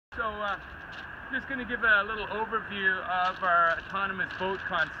just going to give a little overview of our autonomous boat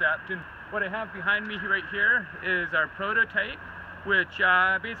concept. And what I have behind me right here is our prototype, which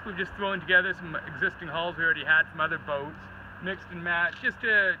basically we've just thrown together some existing hulls we already had from other boats, mixed and matched, just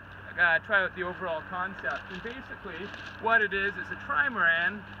to try out the overall concept. And basically what it is, it's a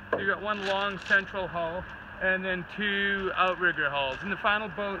trimaran. So you've got one long central hull and then two outrigger hulls. In the final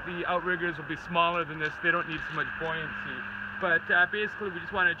boat, the outriggers will be smaller than this. They don't need so much buoyancy. But basically we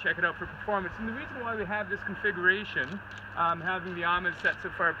just wanted to check it out for performance. And the reason why we have this configuration, having the unmanned set so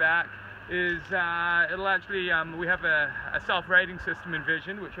far back, is it'll actually, we have a self-righting system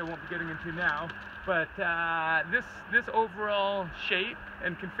envisioned, which I won't be getting into now. But this overall shape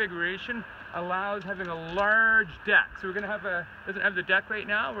and configuration allows having a large deck. So we're going to have doesn't have the deck right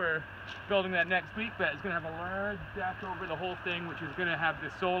now, we're building that next week, but it's going to have a large deck over the whole thing, which is going to have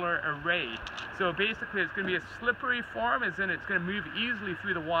the solar array. So basically it's going to be a slippery form, as in it's going to move easily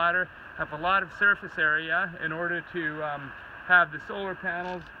through the water, have a lot of surface area in order to have the solar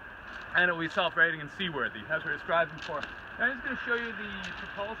panels, and it will be self-righting and seaworthy. That's what we're striving for. Now I'm just going to show you the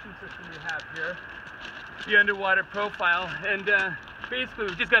propulsion system we have here, the underwater profile, and basically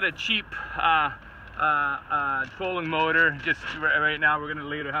we've just got a cheap trolling motor. Just right now we're going to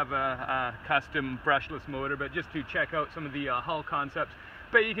later have a custom brushless motor, but just to check out some of the hull concepts.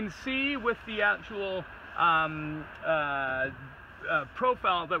 But you can see with the actual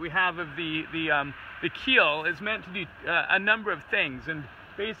profile that we have of the keel is meant to do a number of things. And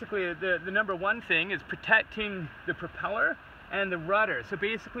basically the number one thing is protecting the propeller and the rudder. So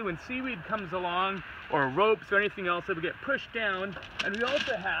basically when seaweed comes along, or ropes or anything else, it will get pushed down. And we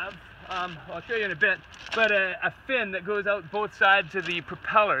also have, I'll show you in a bit, but a fin that goes out both sides of the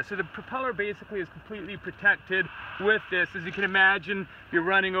propeller. So the propeller basically is completely protected with this. As you can imagine, if you're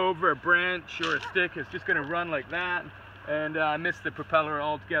running over a branch or a stick, it's just going to run like that and miss the propeller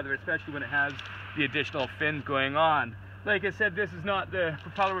altogether, especially when it has the additional fins going on. Like I said, this is not the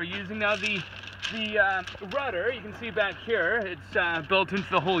propeller we're using. Now the rudder, you can see back here, it's built into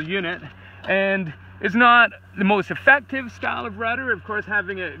the whole unit, and it's not the most effective style of rudder. Of course,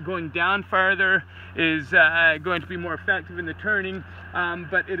 having it going down farther is going to be more effective in the turning,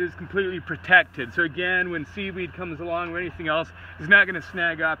 but it is completely protected. So again, when seaweed comes along or anything else, it's not going to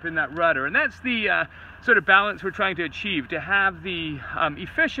snag up in that rudder. And that's the sort of balance we're trying to achieve, to have the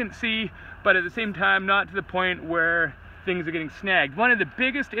efficiency, but at the same time not to the point where things are getting snagged. One of the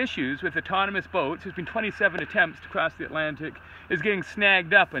biggest issues with autonomous boats, there's been 27 attempts to cross the Atlantic, is getting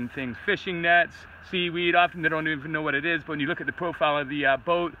snagged up in things. Fishing nets, seaweed, often they don't even know what it is, but when you look at the profile of the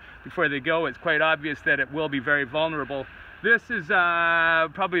boat before they go, it's quite obvious that it will be very vulnerable. This is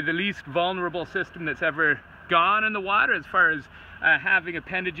probably the least vulnerable system that's ever gone in the water as far as having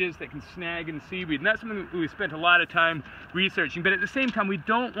appendages that can snag in seaweed. And that's something we spent a lot of time researching, but at the same time we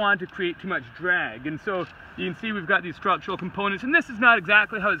don't want to create too much drag. And so you can see we've got these structural components, and this is not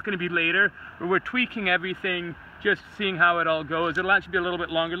exactly how it's going to be later, where we're tweaking everything, just seeing how it all goes. It'll actually be a little bit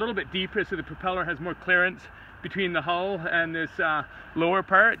longer, a little bit deeper, so the propeller has more clearance between the hull and this lower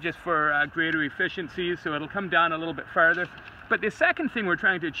part, just for greater efficiency, so it'll come down a little bit farther. But the second thing we're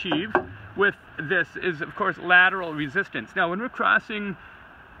trying to achieve with this is, of course, lateral resistance. Now, when we're crossing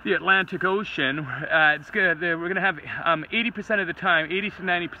the Atlantic Ocean, we're going to have 80% of the time, 80 to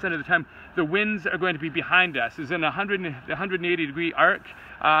 90% of the time, the winds are going to be behind us. It's in a 180 degree arc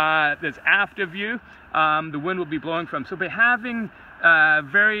that's aft of you, the wind will be blowing from. So by having a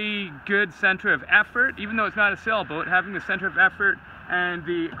very good center of effort, even though it's not a sailboat, having the center of effort and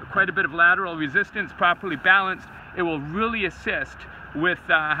quite a bit of lateral resistance properly balanced, it will really assist with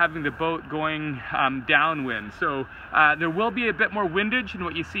having the boat going downwind. So there will be a bit more windage than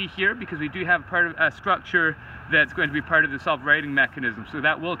what you see here, because we do have part of a structure that's going to be part of the self-righting mechanism. So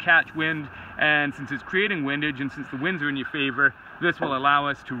that will catch wind, and since it's creating windage and since the winds are in your favor, this will allow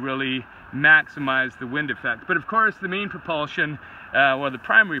us to really maximize the wind effect. But of course the main propulsion, well, the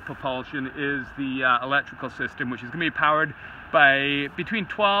primary propulsion is the electrical system, which is going to be powered by between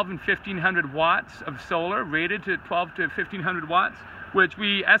 12 and 1500 watts of solar, rated to 12 to 1500 watts, which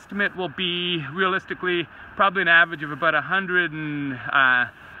we estimate will be realistically probably an average of about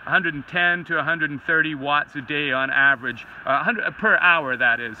 110 to 130 watts a day on average, 100 per hour,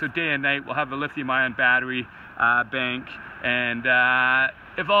 that is. So day and night we'll have a lithium-ion battery bank, and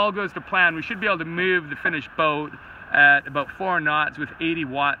if all goes to plan, we should be able to move the finished boat at about 4 knots with 80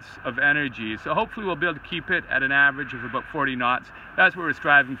 watts of energy. So hopefully we'll be able to keep it at an average of about 40 knots. That's what we're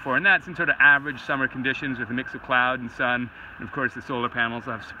striving for, and that's in sort of average summer conditions with a mix of cloud and sun. And of course the solar panels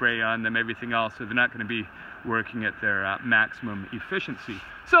will have spray on them, everything else, so they're not going to be working at their maximum efficiency.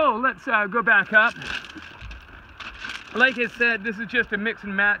 So let's go back up. like I said, this is just a mix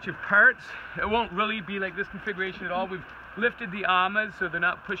and match of parts. It won't really be like this configuration at all. We've lifted the amas so they're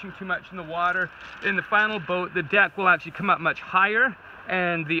not pushing too much in the water. In the final boat, the deck will actually come up much higher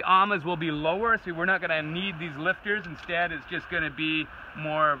and the amas will be lower, so we're not going to need these lifters. Instead, it's just going to be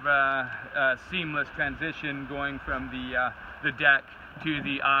more of a seamless transition going from the deck to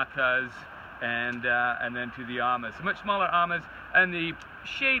the akas and then to the amas. So much smaller amas, and the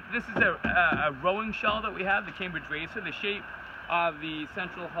shape, this is a rowing shell that we have, the Cambridge Racer. The shape of the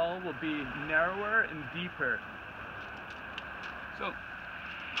central hull will be narrower and deeper.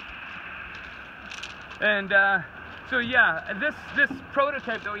 So yeah, this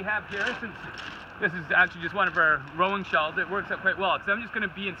prototype that we have here, since this is actually just one of our rowing shells, it works out quite well, because I'm just going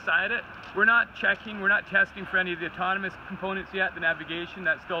to be inside it. We're not checking, we're not testing for any of the autonomous components yet. The navigation,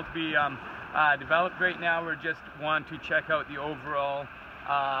 that's still to be developed right now. We just want to check out the overall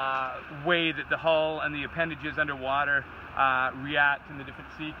way that the hull and the appendages underwater react in the different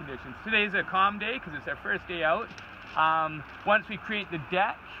sea conditions. Today's a calm day because it's our first day out. Once we create the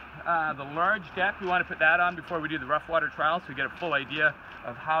deck, the large deck, we want to put that on before we do the rough water trial, so we get a full idea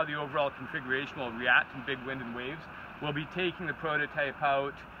of how the overall configuration will react in big wind and waves. We'll be taking the prototype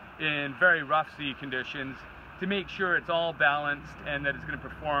out in very rough sea conditions to make sure it's all balanced and that it's going to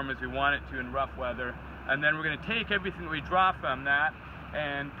perform as we want it to in rough weather. And then we're going to take everything that we draw from that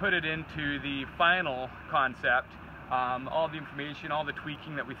and put it into the final concept. All the information, all the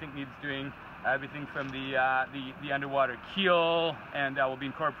tweaking that we think needs doing, everything from the underwater keel, and we'll be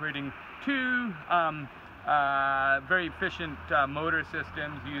incorporating two very efficient motor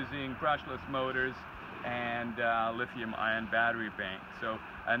systems using brushless motors and lithium-ion battery bank. So,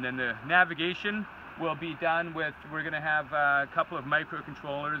 and then the navigation will be done with, we're going to have a couple of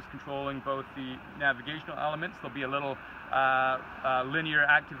microcontrollers controlling both the navigational elements. There'll be a little linear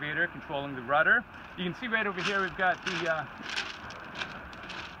activator controlling the rudder. You can see right over here we've got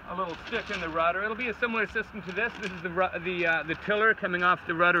a little stick in the rudder. It'll be a similar system to this. This is the tiller coming off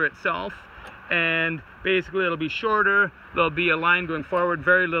the rudder itself, and basically it'll be shorter. There'll be a line going forward,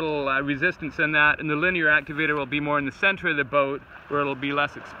 very little resistance in that, and the linear activator will be more in the center of the boat where it'll be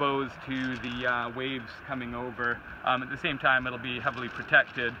less exposed to the waves coming over. At the same time, it'll be heavily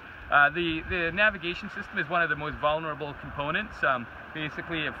protected. The navigation system is one of the most vulnerable components.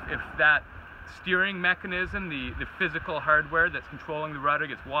 Basically, if that steering mechanism, the physical hardware that's controlling the rudder,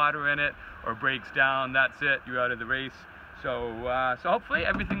 gets water in it or breaks down, that's it, you're out of the race. So hopefully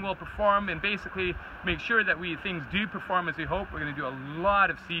everything will perform, and basically make sure that things do perform as we hope. We're going to do a lot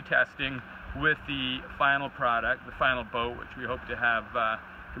of sea testing with the final product, the final boat, which we hope to have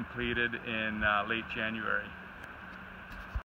completed in late January.